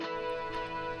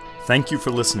Thank you for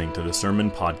listening to the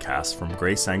Sermon Podcast from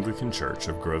Grace Anglican Church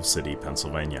of Grove City,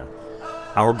 Pennsylvania.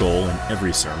 Our goal in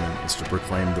every sermon is to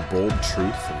proclaim the bold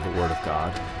truth of the Word of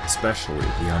God, especially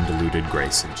the undiluted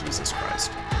grace of Jesus Christ.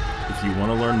 If you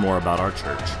want to learn more about our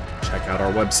church, check out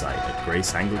our website at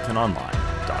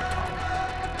graceanglicanonline.com.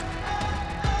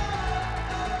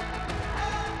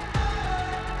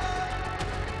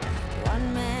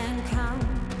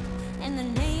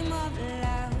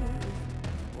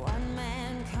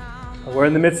 We're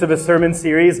in the midst of a sermon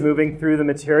series moving through the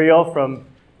material from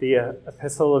the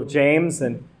Epistle of James,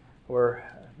 and we're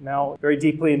now very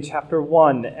deeply in chapter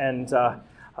 1, and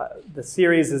the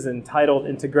series is entitled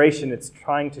Integration. It's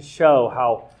trying to show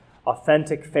how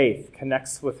authentic faith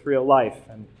connects with real life,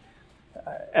 and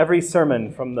every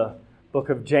sermon from the book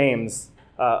of James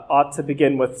ought to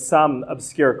begin with some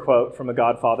obscure quote from a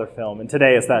Godfather film, and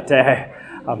today is that day.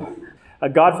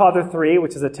 Godfather 3,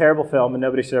 which is a terrible film and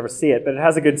nobody should ever see it, but it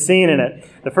has a good scene in it.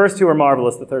 The first two are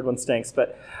marvelous, the third one stinks,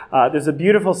 but there's a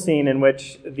beautiful scene in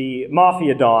which the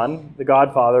mafia don, the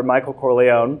Godfather, Michael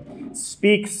Corleone,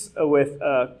 speaks with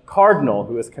a cardinal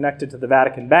who is connected to the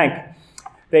Vatican Bank.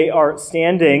 They are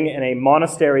standing in a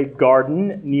monastery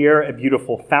garden near a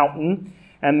beautiful fountain,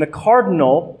 and the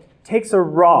cardinal takes a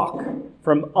rock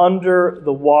from under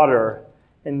the water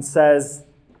and says,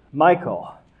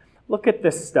 "Michael, look at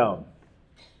this stone.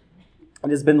 It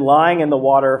has been lying in the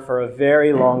water for a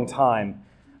very long time,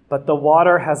 but the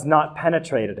water has not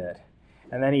penetrated it."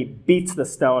 And then he beats the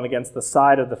stone against the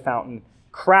side of the fountain,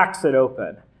 cracks it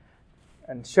open,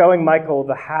 and showing Michael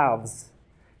the halves,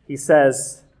 he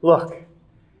says, "Look,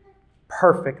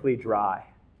 perfectly dry,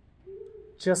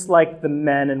 just like the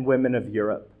men and women of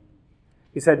Europe."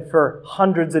 He said for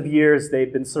hundreds of years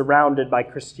they've been surrounded by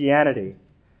Christianity,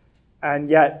 and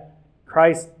yet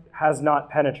Christ has not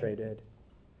penetrated.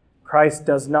 Christ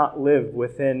does not live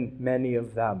within many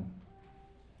of them.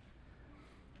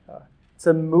 It's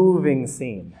a moving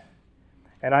scene.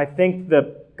 And I think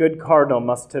the good cardinal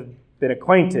must have been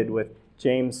acquainted with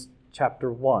James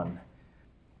chapter 1.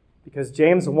 Because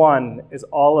James 1 is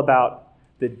all about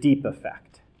the deep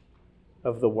effect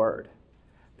of the word.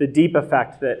 The deep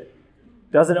effect that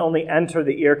doesn't only enter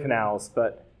the ear canals,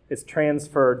 but is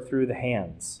transferred through the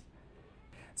hands.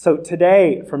 So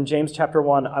today, from James chapter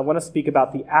 1, I want to speak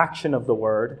about the action of the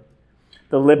word,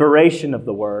 the liberation of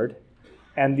the word,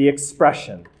 and the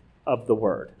expression of the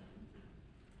word.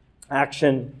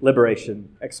 Action,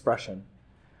 liberation, expression.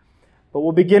 But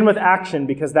we'll begin with action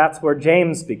because that's where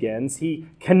James begins. He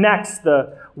connects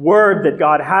the word that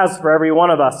God has for every one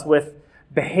of us with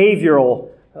behavioral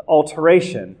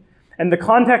alteration. And the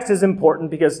context is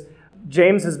important because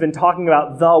James has been talking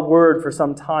about the word for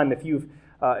some time. If you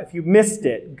missed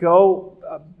it, go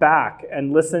back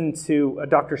and listen to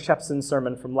Dr. Shepson's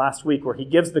sermon from last week where he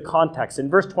gives the context. In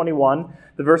verse 21,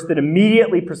 the verse that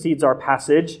immediately precedes our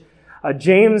passage,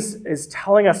 James is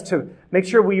telling us to make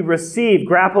sure we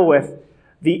grapple with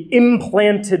the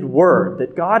implanted word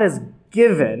that God has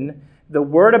given, the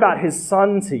word about his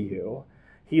Son to you.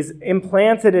 He's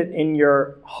implanted it in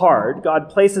your heart. God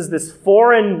places this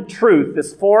foreign truth,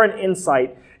 this foreign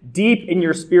insight deep in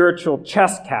your spiritual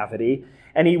chest cavity.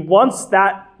 And he wants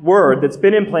that word that's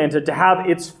been implanted to have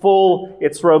its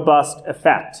robust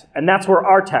effect. And that's where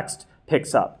our text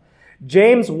picks up.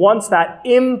 James wants that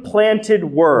implanted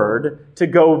word to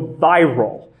go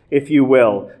viral, if you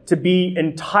will, to be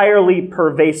entirely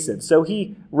pervasive. So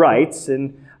he writes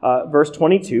in verse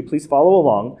 22, please follow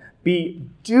along, "Be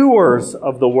doers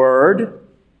of the word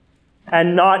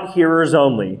and not hearers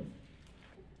only."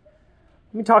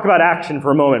 Let me talk about action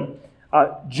for a moment.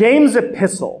 James'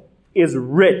 epistle is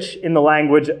rich in the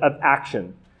language of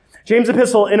action. James'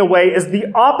 epistle, in a way, is the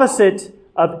opposite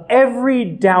of every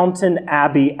Downton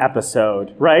Abbey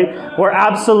episode, right? Where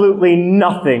absolutely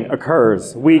nothing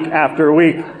occurs week after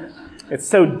week. It's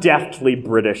so deftly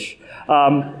British.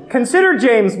 Consider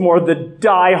James more the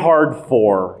die-hard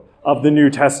four of the New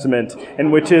Testament,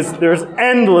 in which there's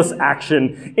endless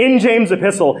action. In James'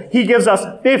 epistle, he gives us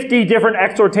 50 different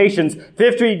exhortations,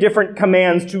 50 different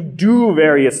commands to do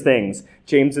various things.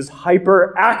 James is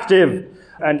hyperactive,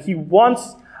 and he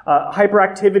wants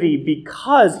hyperactivity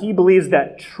because he believes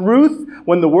that truth,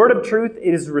 when the word of truth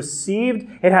is received,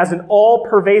 it has an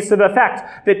all-pervasive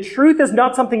effect. That truth is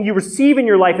not something you receive in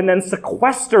your life and then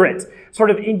sequester it, sort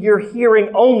of in your hearing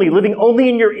only, living only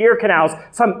in your ear canals,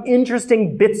 some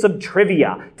interesting bits of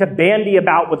trivia to bandy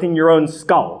about within your own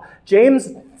skull.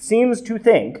 James seems to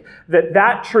think that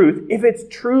that truth, if it's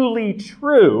truly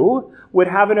true, would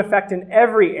have an effect in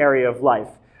every area of life.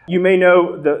 You may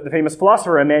know the famous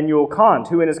philosopher Immanuel Kant,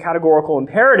 who in his categorical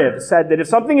imperative said that if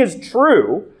something is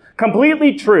true,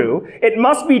 Completely true. It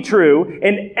must be true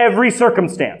in every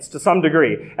circumstance to some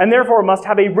degree, and therefore must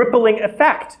have a rippling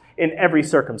effect in every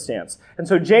circumstance. And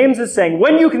so James is saying,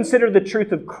 when you consider the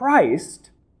truth of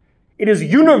Christ, it is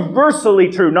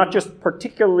universally true, not just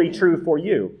particularly true for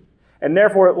you. And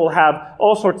therefore it will have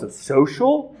all sorts of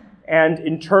social and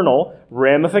internal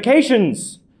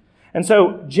ramifications. And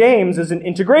so James is an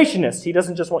integrationist. He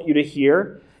doesn't just want you to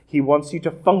hear, he wants you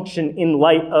to function in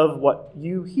light of what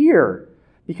you hear.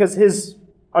 Because his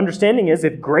understanding is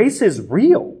if grace is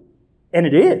real, and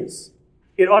it is,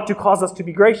 it ought to cause us to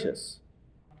be gracious.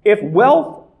 If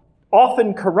wealth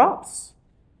often corrupts,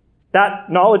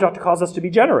 that knowledge ought to cause us to be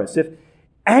generous. If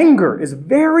anger is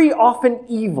very often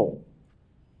evil,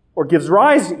 or gives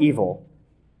rise to evil,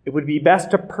 it would be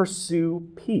best to pursue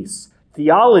peace.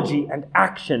 Theology and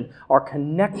action are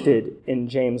connected in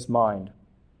James' mind.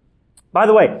 By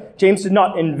the way, James did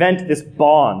not invent this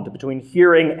bond between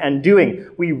hearing and doing.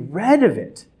 We read of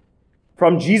it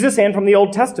from Jesus and from the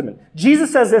Old Testament.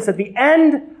 Jesus says this at the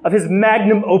end of his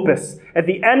magnum opus, at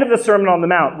the end of the Sermon on the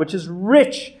Mount, which is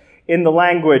rich in the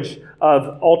language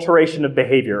of alteration of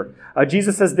behavior.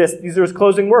 Jesus says this, these are his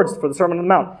closing words for the Sermon on the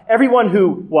Mount. Everyone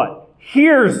who, what?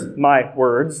 Hears my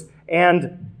words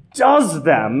and does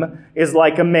them is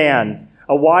like a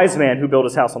wise man who built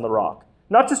his house on the rock.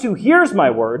 Not just who hears my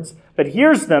words, but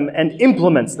hears them and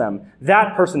implements them.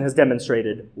 That person has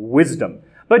demonstrated wisdom.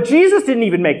 But Jesus didn't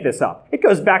even make this up. It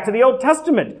goes back to the Old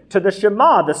Testament, to the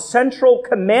Shema, the central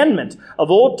commandment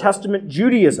of Old Testament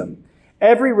Judaism.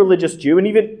 Every religious Jew, and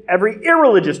even every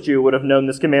irreligious Jew, would have known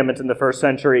this commandment in the first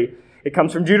century. It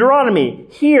comes from Deuteronomy.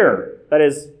 Hear, that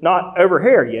is not over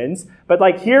here, yins, but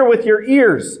like hear with your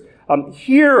ears.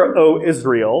 Hear, O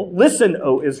Israel, listen,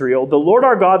 O Israel, the Lord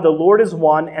our God, the Lord is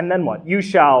one, and then what? You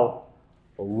shall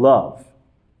love.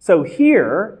 So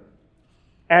hear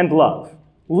and love.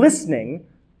 Listening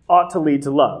ought to lead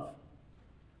to love.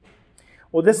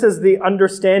 Well, this is the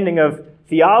understanding of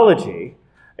theology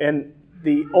in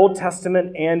the Old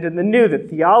Testament and in the New, that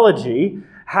theology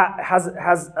has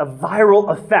a viral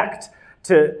effect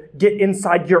to get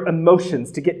inside your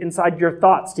emotions, to get inside your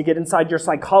thoughts, to get inside your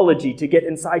psychology, to get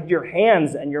inside your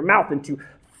hands and your mouth, and to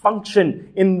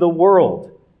function in the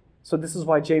world. So this is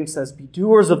why James says, be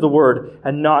doers of the word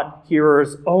and not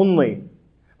hearers only.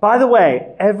 By the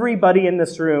way, everybody in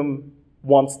this room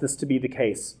wants this to be the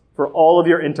case for all of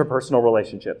your interpersonal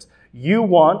relationships. You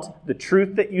want the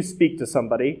truth that you speak to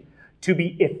somebody to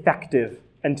be effective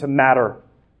and to matter.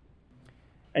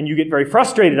 And you get very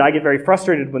frustrated. I get very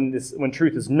frustrated when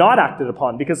truth is not acted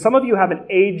upon, because some of you have an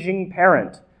aging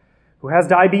parent who has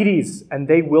diabetes and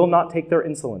they will not take their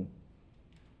insulin.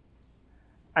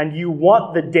 And you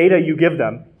want the data you give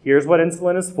them. Here's what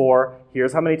insulin is for.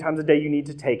 Here's how many times a day you need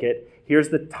to take it. Here's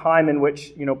the time in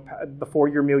which, before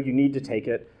your meal you need to take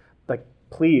it. Like,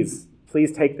 please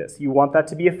take this. You want that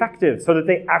to be effective so that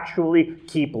they actually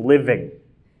keep living,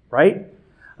 right?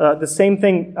 The same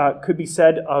thing could be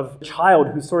said of a child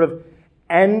who's sort of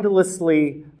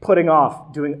endlessly putting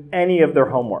off doing any of their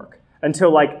homework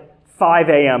until like 5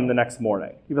 a.m. the next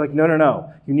morning. You'd be like,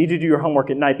 no. You need to do your homework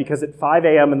at night because at 5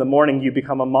 a.m. in the morning you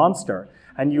become a monster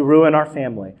and you ruin our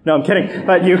family. No, I'm kidding.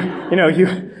 But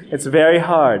it's very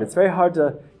hard. It's very hard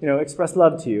to, express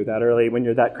love to you that early when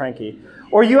you're that cranky.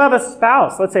 Or you have a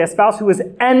spouse, let's say a spouse who is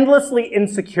endlessly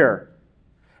insecure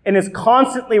and is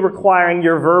constantly requiring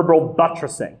your verbal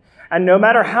buttressing. And no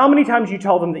matter how many times you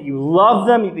tell them that you love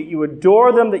them, that you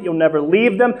adore them, that you'll never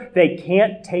leave them, they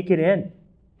can't take it in.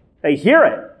 They hear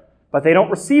it, but they don't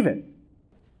receive it.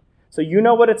 So you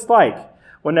know what it's like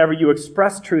whenever you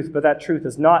express truth, but that truth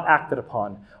is not acted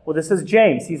upon. Well, this is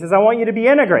James. He says, I want you to be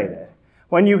integrated.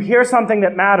 When you hear something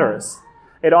that matters,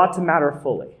 it ought to matter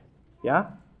fully. Yeah?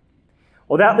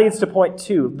 Well, that leads to point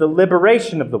 2, the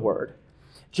liberation of the word.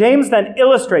 James then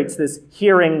illustrates this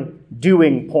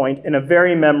hearing-doing point in a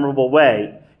very memorable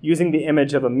way, using the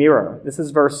image of a mirror. This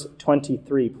is verse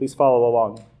 23. Please follow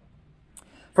along.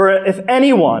 For if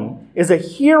anyone is a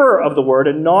hearer of the word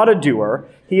and not a doer,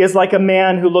 he is like a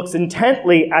man who looks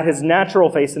intently at his natural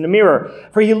face in a mirror.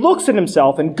 For he looks at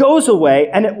himself and goes away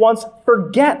and at once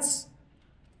forgets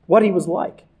what he was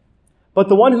like. But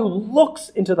the one who looks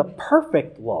into the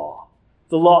perfect law,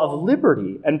 the law of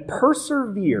liberty, and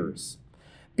perseveres,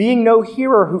 being no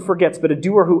hearer who forgets, but a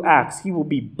doer who acts, he will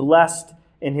be blessed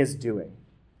in his doing.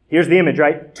 Here's the image,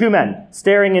 right? 2 men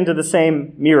staring into the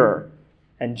same mirror.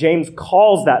 And James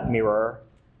calls that mirror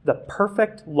the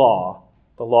perfect law,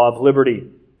 the law of liberty.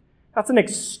 That's an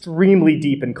extremely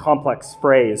deep and complex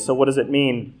phrase. So what does it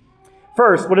mean?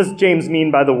 First, what does James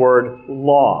mean by the word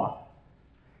law?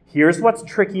 Here's what's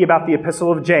tricky about the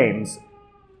epistle of James.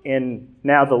 in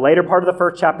now the later part of the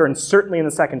first chapter and certainly in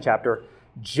the second chapter,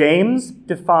 James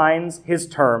defines his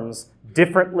terms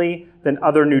differently than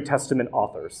other New Testament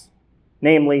authors,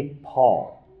 namely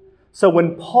Paul. So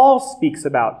when Paul speaks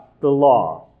about the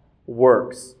law,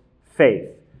 works, faith,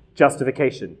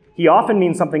 justification, he often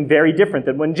means something very different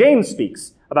than when James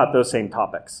speaks about those same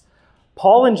topics.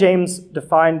 Paul and James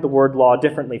defined the word law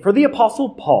differently. For the Apostle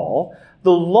Paul,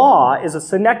 the law is a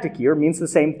synecdoche, or means the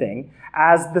same thing,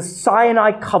 as the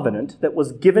Sinai covenant that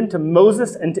was given to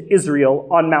Moses and to Israel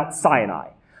on Mount Sinai.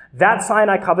 That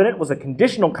Sinai covenant was a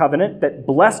conditional covenant that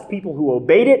blessed people who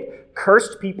obeyed it,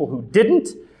 cursed people who didn't.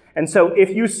 And so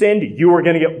if you sinned, you were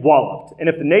going to get walloped. And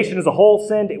if the nation as a whole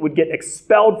sinned, it would get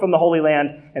expelled from the Holy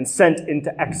Land and sent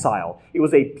into exile. It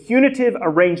was a punitive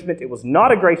arrangement. It was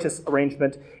not a gracious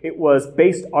arrangement. It was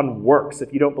based on works.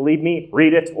 If you don't believe me,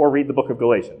 read it or read the book of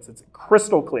Galatians. It's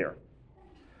crystal clear.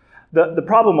 The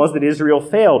problem was that Israel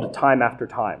failed time after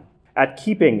time at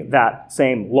keeping that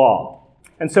same law.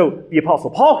 And so the Apostle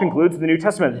Paul concludes in the New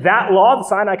Testament, that law, the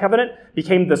Sinai covenant,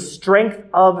 became the strength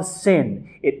of sin.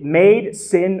 It made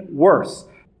sin worse.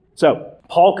 So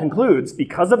Paul concludes,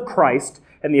 because of Christ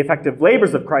and the effective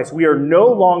labors of Christ, we are no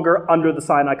longer under the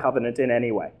Sinai covenant in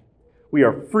any way. We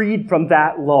are freed from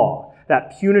that law,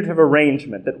 that punitive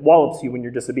arrangement that wallops you when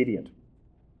you're disobedient.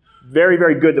 Very,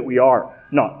 very good that we are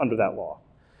not under that law.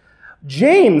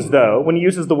 James, though, when he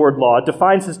uses the word law,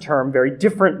 defines his term very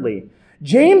differently.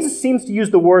 James seems to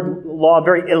use the word law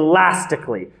very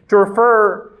elastically to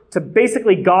refer to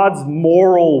basically God's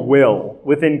moral will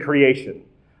within creation.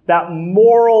 That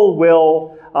moral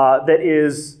will that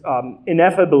is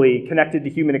ineffably connected to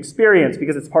human experience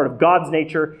because it's part of God's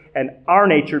nature and our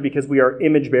nature because we are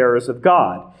image bearers of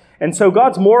God. And so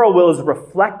God's moral will is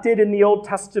reflected in the Old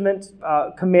Testament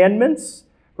commandments,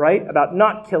 right? About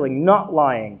not killing, not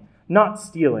lying, not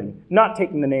stealing, not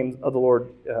taking the name of the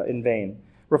Lord in vain.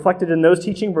 Reflected in those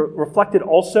teachings, reflected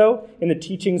also in the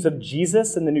teachings of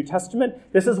Jesus in the New Testament.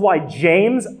 This is why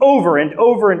James over and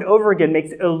over and over again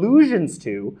makes allusions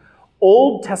to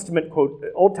Old Testament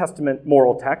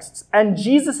moral texts and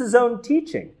Jesus' own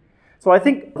teaching. So I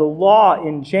think the law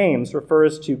in James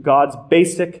refers to God's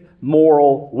basic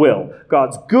moral will,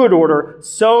 God's good order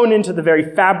sewn into the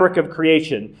very fabric of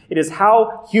creation. It is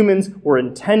how humans were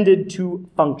intended to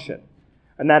function.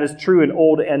 And that is true in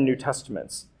Old and New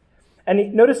Testaments.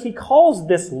 And notice he calls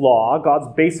this law,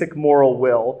 God's basic moral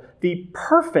will, the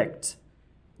perfect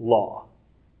law.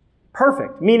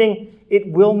 Perfect, meaning it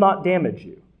will not damage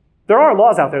you. There are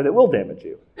laws out there that will damage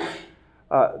you.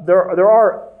 There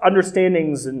are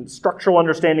understandings and structural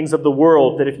understandings of the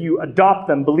world that if you adopt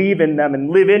them, believe in them,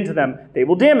 and live into them, they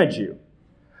will damage you.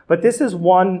 But this is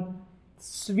one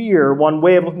sphere, one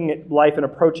way of looking at life and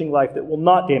approaching life that will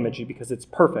not damage you because it's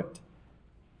perfect.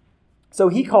 So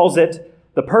he calls it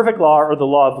the perfect law, or the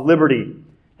law of liberty.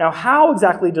 Now, how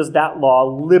exactly does that law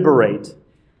liberate?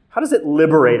 How does it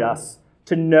liberate us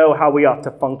to know how we ought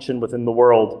to function within the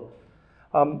world?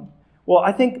 Well,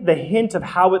 I think the hint of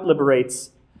how it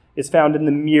liberates is found in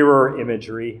the mirror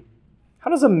imagery.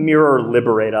 How does a mirror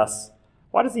liberate us?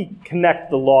 Why does he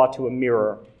connect the law to a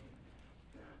mirror?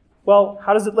 Well,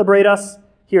 how does it liberate us?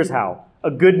 Here's how.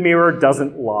 A good mirror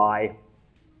doesn't lie.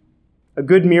 A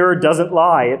good mirror doesn't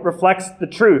lie. It reflects the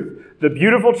truth, the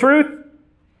beautiful truth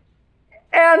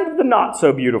and the not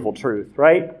so beautiful truth,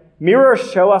 right? Mirrors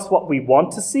show us what we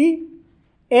want to see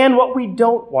and what we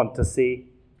don't want to see.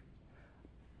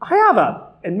 I have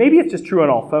and maybe it's just true on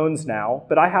all phones now,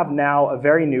 but I have now a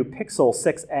very new Pixel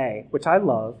 6a, which I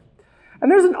love. And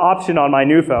there's an option on my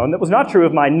new phone that was not true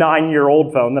of my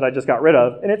 9-year-old phone that I just got rid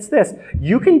of, and it's this.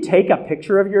 You can take a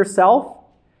picture of yourself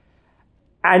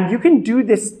and you can do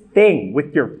this thing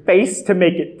with your face to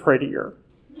make it prettier.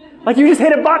 Like you just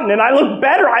hit a button and I look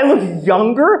better. I look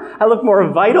younger. I look more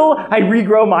vital. I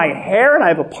regrow my hair and I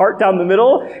have a part down the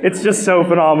middle. It's just so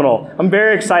phenomenal. I'm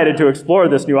very excited to explore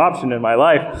this new option in my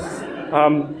life.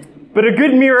 But a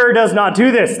good mirror does not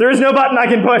do this. There is no button I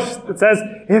can push that says,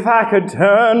 if I could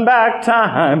turn back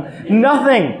time.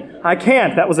 Nothing. I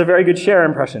can't. That was a very good Cher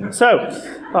impression.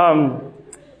 So,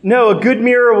 no, a good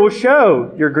mirror will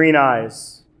show your green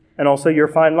eyes and also your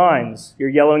fine lines, your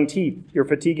yellowing teeth, your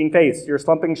fatiguing face, your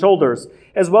slumping shoulders,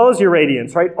 as well as your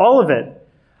radiance, right? All of it.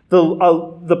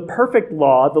 The perfect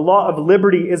law, the law of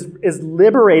liberty, is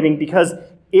liberating because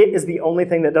it is the only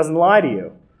thing that doesn't lie to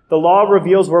you. The law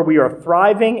reveals where we are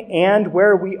thriving and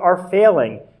where we are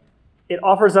failing. It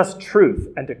offers us truth.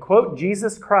 And to quote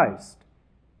Jesus Christ,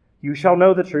 you shall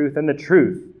know the truth, and the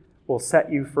truth will set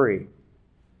you free.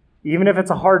 Even if it's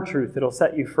a hard truth, it'll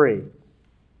set you free.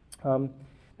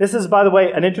 This is, by the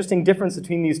way, an interesting difference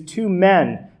between these two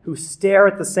men who stare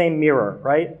at the same mirror,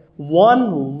 right?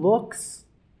 One looks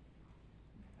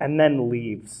and then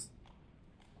leaves.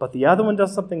 But the other one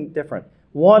does something different.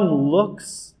 One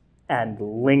looks and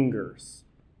lingers.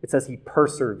 It says he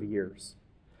perseveres.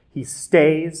 He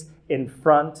stays in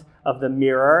front of the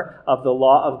mirror of the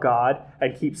law of God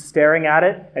and keeps staring at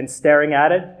it and staring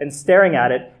at it and staring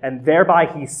at it, and thereby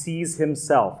he sees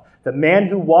himself. The man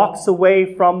who walks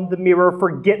away from the mirror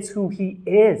forgets who he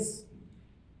is.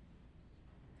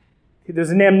 There's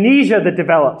an amnesia that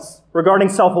develops regarding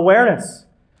self-awareness.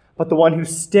 But the one who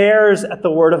stares at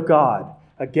the Word of God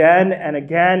again and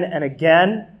again and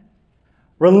again,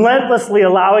 relentlessly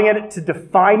allowing it to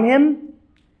define him,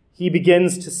 he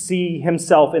begins to see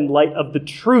himself in light of the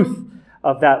truth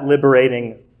of that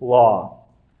liberating law.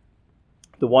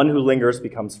 The one who lingers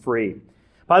becomes free.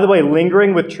 By the way,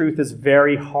 lingering with truth is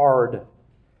very hard.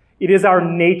 It is our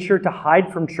nature to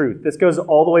hide from truth. This goes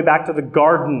all the way back to the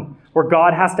garden, where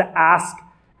God has to ask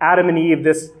Adam and Eve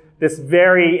this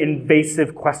very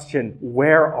invasive question: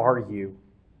 where are you?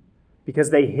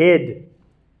 Because they hid.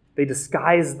 They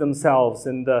disguised themselves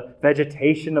in the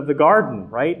vegetation of the garden,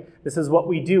 right? This is what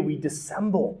we do. We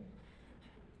dissemble.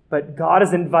 But God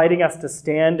is inviting us to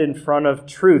stand in front of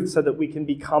truth so that we can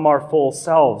become our full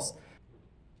selves.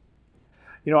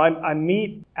 You know, I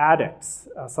meet addicts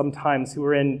sometimes who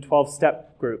are in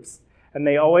 12-step groups, and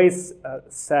they always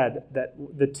said that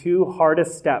the two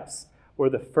hardest steps were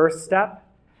the first step,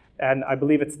 and I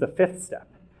believe it's the fifth step.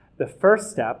 The first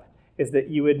step is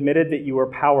that you admitted that you were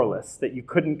powerless, that you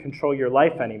couldn't control your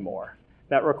life anymore.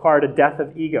 That required a death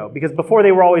of ego, because before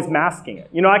they were always masking it.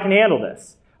 You know, I can handle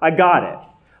this. I got it.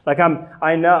 Like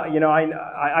I know, you know,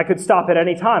 I could stop at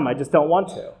any time. I just don't want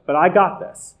to. But I got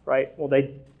this, right? Well,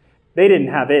 they didn't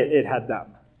have it. It had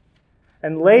them.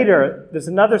 And later, there's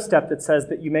another step that says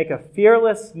that you make a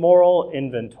fearless moral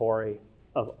inventory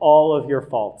of all of your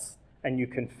faults, and you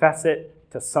confess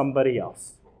it to somebody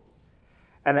else.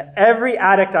 And every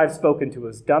addict I've spoken to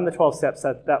who's done the 12 steps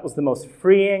said that was the most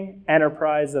freeing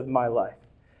enterprise of my life,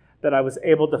 that I was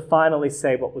able to finally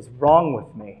say what was wrong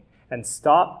with me and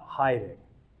stop hiding.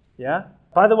 Yeah?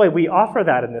 By the way, we offer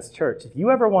that in this church. If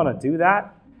you ever want to do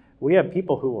that, we have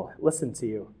people who will listen to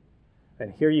you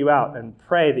and hear you out and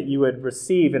pray that you would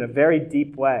receive in a very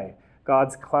deep way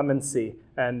God's clemency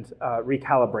and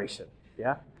recalibration.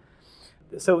 Yeah?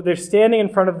 So they're standing in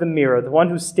front of the mirror. The one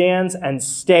who stands and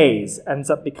stays ends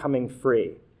up becoming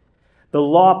free. The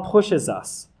law pushes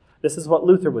us. This is what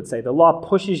Luther would say. The law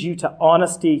pushes you to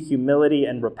honesty, humility,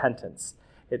 and repentance.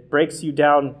 It breaks you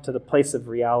down to the place of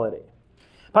reality.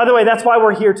 By the way, that's why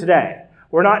we're here today.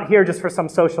 We're not here just for some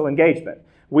social engagement.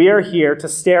 We are here to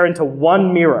stare into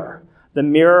one mirror, the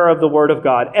mirror of the Word of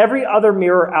God. Every other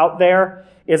mirror out there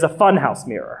is a funhouse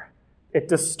mirror. It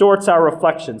distorts our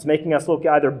reflections, making us look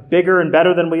either bigger and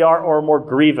better than we are or more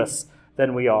grievous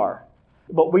than we are.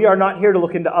 But we are not here to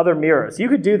look into other mirrors. You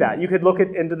could do that. You could look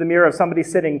into the mirror of somebody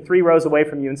sitting 3 rows away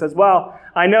from you and says, well,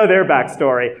 I know their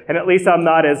backstory, and at least I'm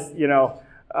not as,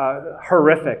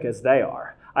 horrific as they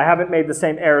are. I haven't made the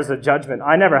same errors of judgment.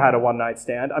 I never had a one-night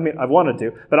stand. I mean, I wanted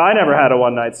to, but I never had a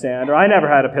one-night stand, or I never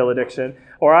had a pill addiction,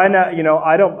 or I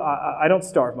don't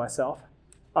starve myself.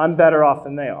 I'm better off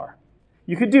than they are.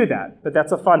 You could do that, but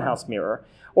that's a funhouse mirror.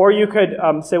 Or you could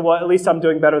say, well, at least I'm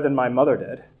doing better than my mother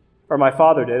did, or my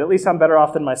father did. At least I'm better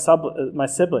off than my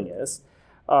sibling is.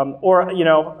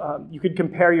 You could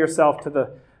compare yourself to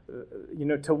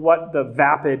to what the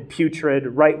vapid, putrid,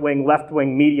 right-wing,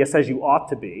 left-wing media says you ought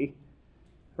to be,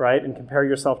 right? And compare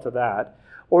yourself to that.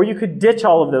 Or you could ditch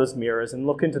all of those mirrors and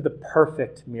look into the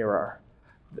perfect mirror,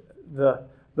 the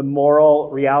moral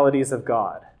realities of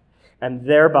God, and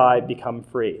thereby become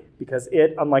free, because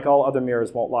it, unlike all other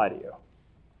mirrors, won't lie to you.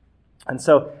 And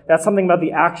so that's something about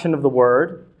the action of the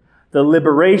Word, the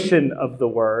liberation of the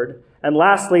Word, and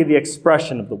lastly, the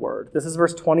expression of the Word. This is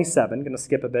verse 27. I'm going to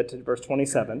skip a bit to verse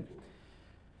 27,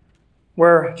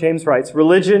 where James writes,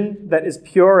 religion that is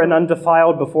pure and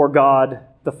undefiled before God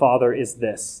the Father is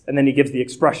this. And then he gives the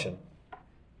expression: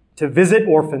 to visit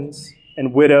orphans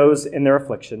and widows in their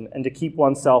affliction, and to keep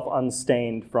oneself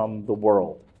unstained from the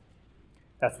world.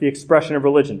 That's the expression of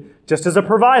religion. Just as a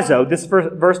proviso, this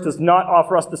verse does not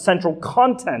offer us the central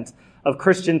content of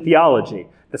Christian theology.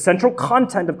 The central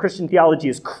content of Christian theology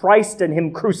is Christ and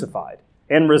Him crucified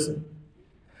and risen.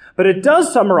 But it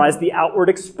does summarize the outward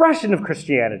expression of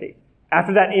Christianity.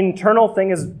 After that internal thing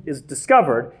is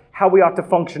discovered, how we ought to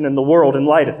function in the world in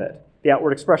light of it, the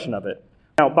outward expression of it.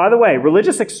 Now, by the way,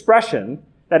 religious expression,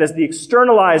 that is the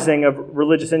externalizing of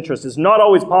religious interest, is not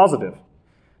always positive.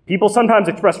 People sometimes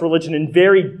express religion in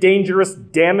very dangerous,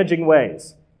 damaging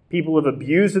ways. People have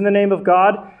abused in the name of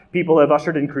God. People have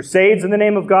ushered in crusades in the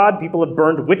name of God. People have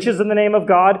burned witches in the name of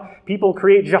God. People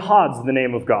create jihads in the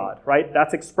name of God, right?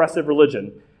 That's expressive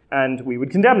religion, and we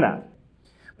would condemn that.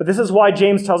 But this is why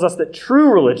James tells us that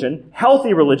true religion,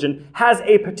 healthy religion, has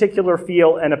a particular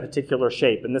feel and a particular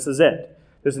shape, and this is it.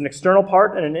 There's an external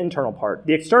part and an internal part.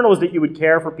 The external is that you would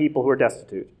care for people who are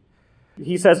destitute.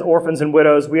 He says orphans and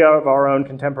widows. We have our own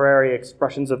contemporary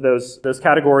expressions of those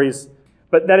categories.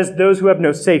 But that is those who have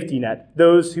no safety net,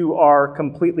 those who are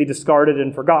completely discarded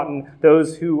and forgotten,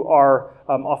 those who are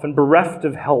often bereft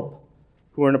of help,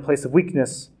 who are in a place of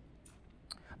weakness.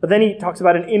 But then he talks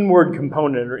about an inward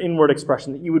component or inward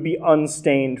expression, that you would be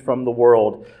unstained from the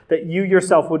world, that you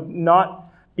yourself would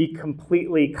not be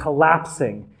completely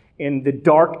collapsing in the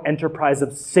dark enterprise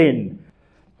of sin.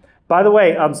 By the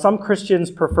way, some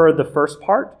Christians prefer the first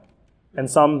part and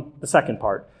some the second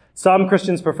part. Some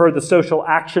Christians prefer the social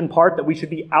action part, that we should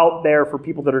be out there for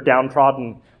people that are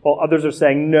downtrodden, while others are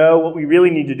saying, no, what we really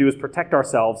need to do is protect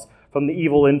ourselves from the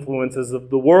evil influences of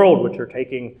the world, which are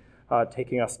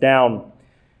taking us down.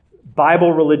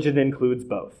 Bible religion includes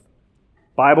both.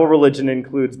 Bible religion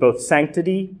includes both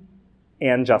sanctity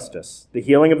and justice, the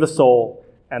healing of the soul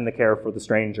and the care for the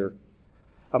stranger.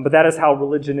 But that is how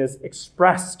religion is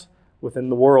expressed within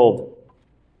the world.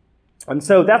 And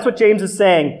so that's what James is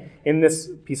saying in this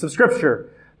piece of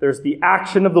Scripture. There's the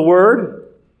action of the Word,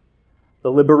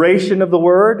 the liberation of the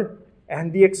Word,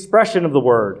 and the expression of the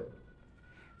Word.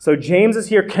 So James is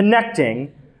here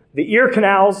connecting the ear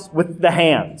canals with the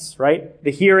hands, right?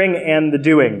 The hearing and the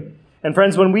doing. And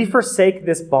friends, when we forsake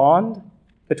this bond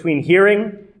between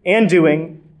hearing and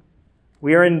doing,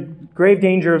 we are in grave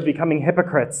danger of becoming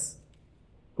hypocrites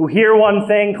who hear one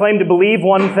thing, claim to believe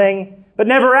one thing, but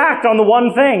never act on the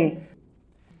one thing.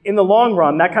 In the long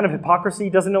run, that kind of hypocrisy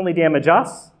doesn't only damage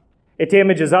us, it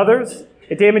damages others,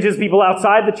 it damages people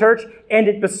outside the church, and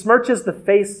it besmirches the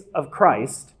face of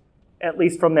Christ, at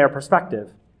least from their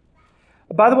perspective.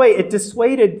 By the way, it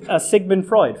dissuaded Sigmund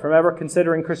Freud from ever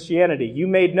considering Christianity. You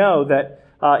may know that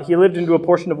he lived into a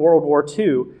portion of World War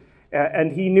II,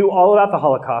 and he knew all about the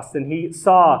Holocaust, and he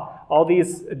saw all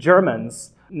these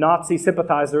Germans, Nazi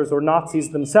sympathizers or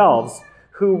Nazis themselves,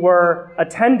 who were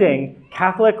attending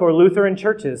Catholic or Lutheran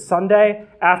churches Sunday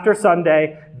after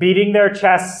Sunday, beating their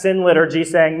chests in liturgy,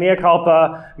 saying, mea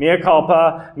culpa,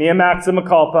 mea maxima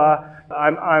culpa,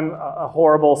 I'm a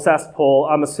horrible cesspool,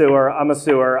 I'm a sewer,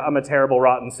 I'm a terrible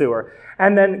rotten sewer.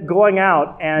 And then going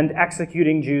out and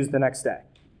executing Jews the next day.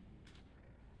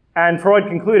 And Freud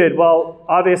concluded, well,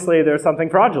 obviously there's something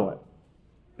fraudulent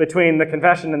between the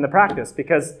confession and the practice,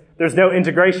 because there's no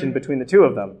integration between the two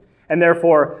of them. And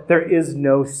therefore, there is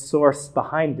no source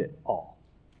behind it all.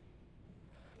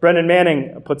 Brennan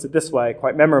Manning puts it this way,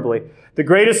 quite memorably: the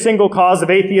greatest single cause of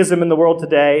atheism in the world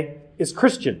today is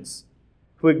Christians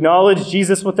who acknowledge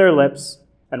Jesus with their lips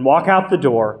and walk out the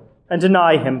door and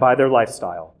deny him by their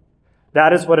lifestyle.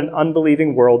 That is what an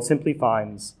unbelieving world simply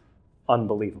finds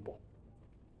unbelievable.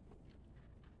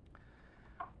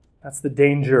 That's the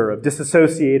danger of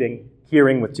disassociating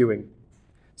hearing with doing.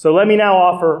 So let me now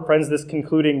offer, friends, this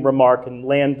concluding remark and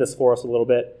land this for us a little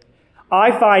bit.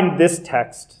 I find this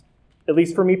text, at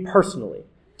least for me personally,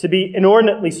 to be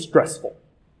inordinately stressful.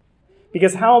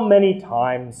 Because how many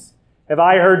times have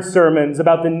I heard sermons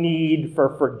about the need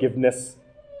for forgiveness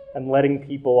and letting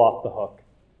people off the hook?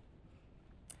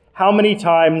 How many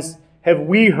times have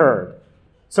we heard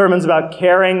sermons about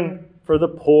caring for the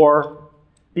poor,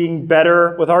 being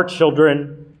better with our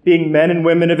children, being men and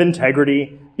women of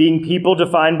integrity, being people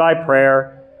defined by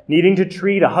prayer, needing to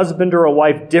treat a husband or a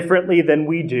wife differently than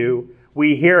we do?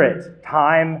 We hear it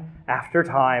time after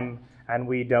time, and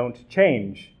we don't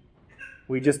change.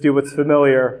 We just do what's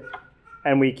familiar,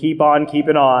 and we keep on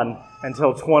keeping on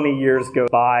until 20 years go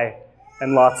by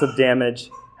and lots of damage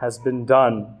has been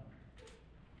done.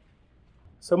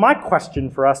 So my question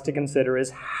for us to consider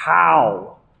is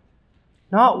how?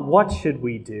 Not what should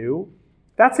we do.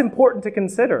 That's important to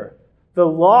consider. The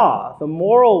law, the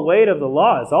moral weight of the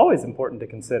law is always important to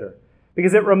consider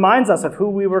because it reminds us of who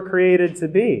we were created to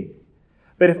be.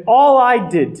 But if all I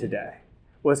did today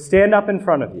was stand up in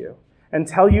front of you and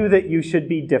tell you that you should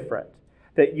be different,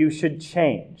 that you should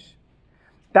change,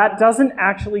 that doesn't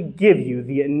actually give you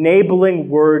the enabling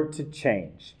word to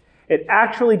change. It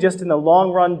actually just in the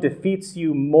long run defeats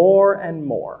you more and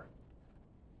more.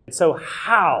 So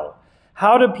how?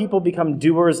 How do people become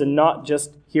doers and not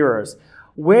just hearers?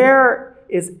 Where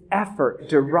is effort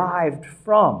derived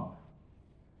from?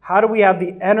 How do we have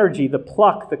the energy, the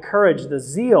pluck, the courage, the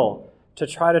zeal to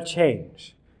try to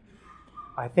change?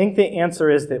 I think the answer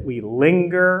is that we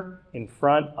linger in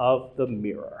front of the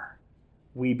mirror.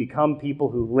 We become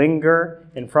people who linger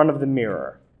in front of the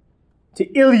mirror. To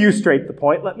illustrate the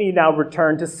point, let me now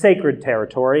return to sacred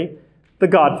territory, the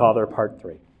Godfather, part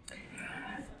 3.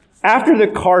 After the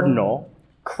cardinal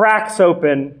cracks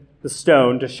open the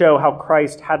stone to show how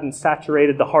Christ hadn't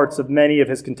saturated the hearts of many of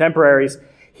his contemporaries,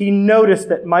 he noticed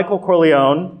that Michael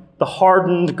Corleone, the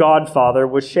hardened Godfather,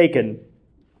 was shaken.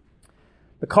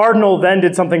 The cardinal then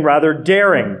did something rather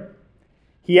daring.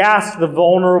 He asked the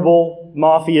vulnerable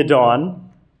Mafia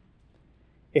Don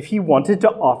if he wanted to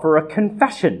offer a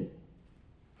confession.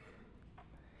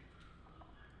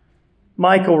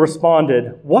 Michael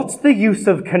responded, "What's the use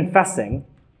of confessing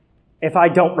if I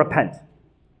don't repent?"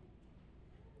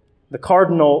 The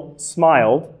cardinal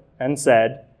smiled and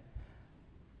said,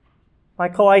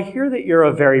 "Michael, I hear that you're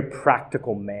a very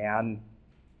practical man.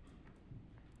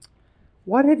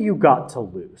 What have you got to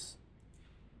lose?"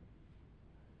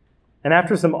 And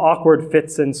after some awkward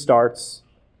fits and starts,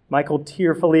 Michael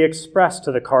tearfully expressed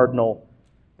to the cardinal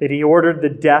that he ordered the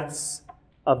deaths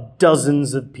of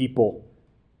dozens of people,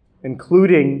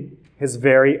 including his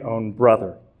very own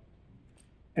brother.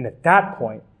 And at that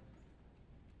point,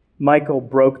 Michael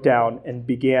broke down and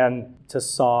began to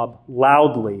sob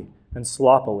loudly and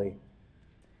sloppily.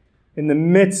 In the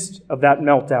midst of that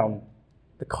meltdown,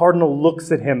 the cardinal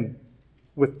looks at him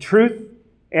with truth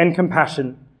and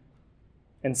compassion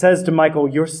and says to Michael,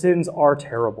 "Your sins are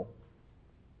terrible.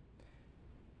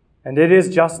 And it is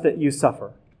just that you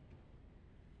suffer.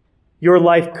 Your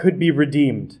life could be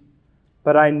redeemed,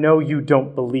 but I know you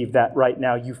don't believe that right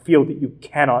now. You feel that you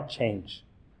cannot change.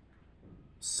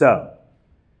 So,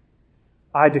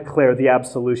 I declare the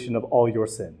absolution of all your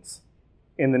sins.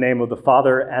 In the name of the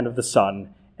Father, and of the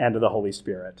Son, and of the Holy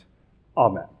Spirit.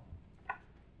 Amen."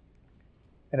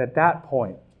 And at that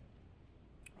point,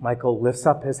 Michael lifts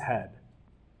up his head,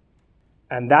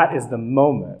 and that is the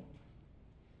moment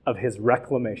of his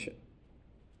reclamation.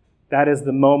 That is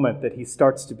the moment that he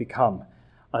starts to become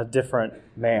a different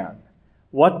man.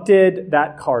 What did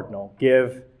that cardinal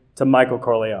give to Michael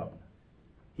Corleone?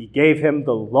 He gave him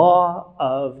the law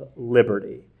of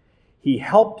liberty. He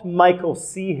helped Michael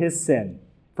see his sin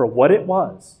for what it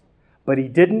was, but he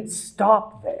didn't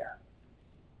stop there.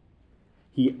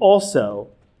 He also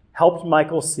helped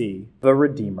Michael see the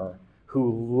Redeemer who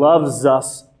loves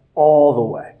us all the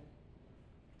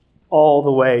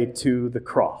way to the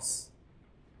cross.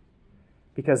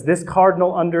 Because this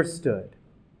cardinal understood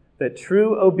that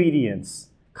true obedience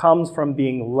comes from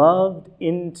being loved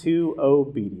into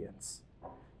obedience.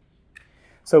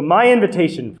 So my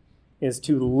invitation is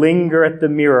to linger at the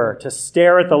mirror, to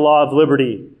stare at the law of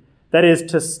liberty, that is,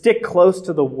 to stick close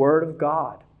to the Word of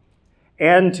God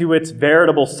and to its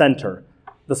veritable center,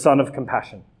 the Son of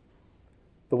Compassion,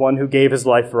 the one who gave his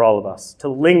life for all of us, to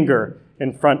linger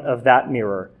in front of that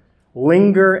mirror.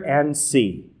 Linger and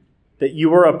see that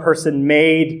you are a person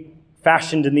made,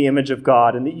 fashioned in the image of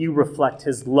God, and that you reflect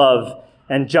his love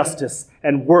and justice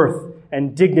and worth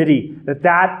and dignity,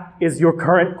 that is your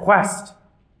current quest,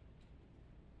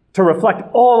 to reflect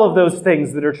all of those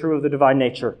things that are true of the divine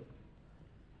nature.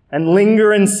 And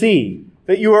linger and see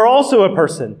that you are also a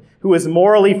person who is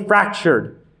morally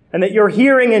fractured, and that your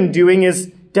hearing and doing is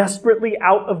desperately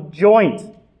out of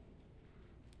joint.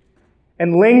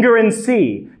 And linger and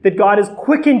see that God has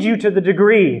quickened you to the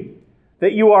degree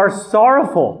that you are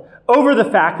sorrowful over the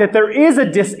fact that there is a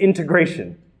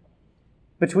disintegration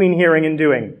between hearing and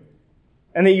doing,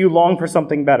 and that you long for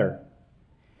something better.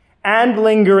 And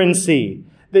linger and see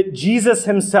that Jesus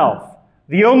himself,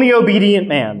 the only obedient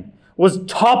man, was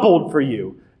toppled for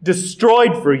you,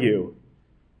 destroyed for you,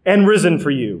 and risen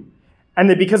for you. And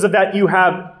that because of that, you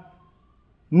have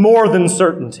more than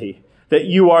certainty that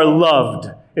you are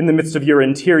loved in the midst of your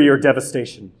interior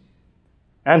devastation.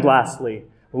 And lastly,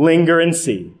 linger and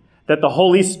see that the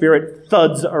Holy Spirit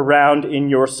thuds around in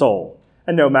your soul.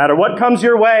 And no matter what comes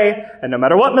your way, and no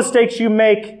matter what mistakes you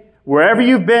make, wherever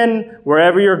you've been,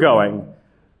 wherever you're going,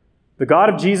 the God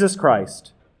of Jesus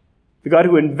Christ, the God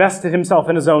who invested himself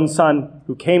in his own Son,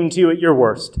 who came to you at your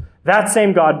worst, that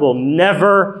same God will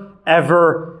never,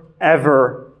 ever,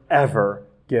 ever, ever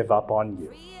give up on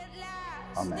you.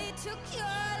 Amen. They took your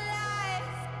life,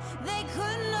 they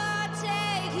could not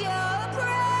take your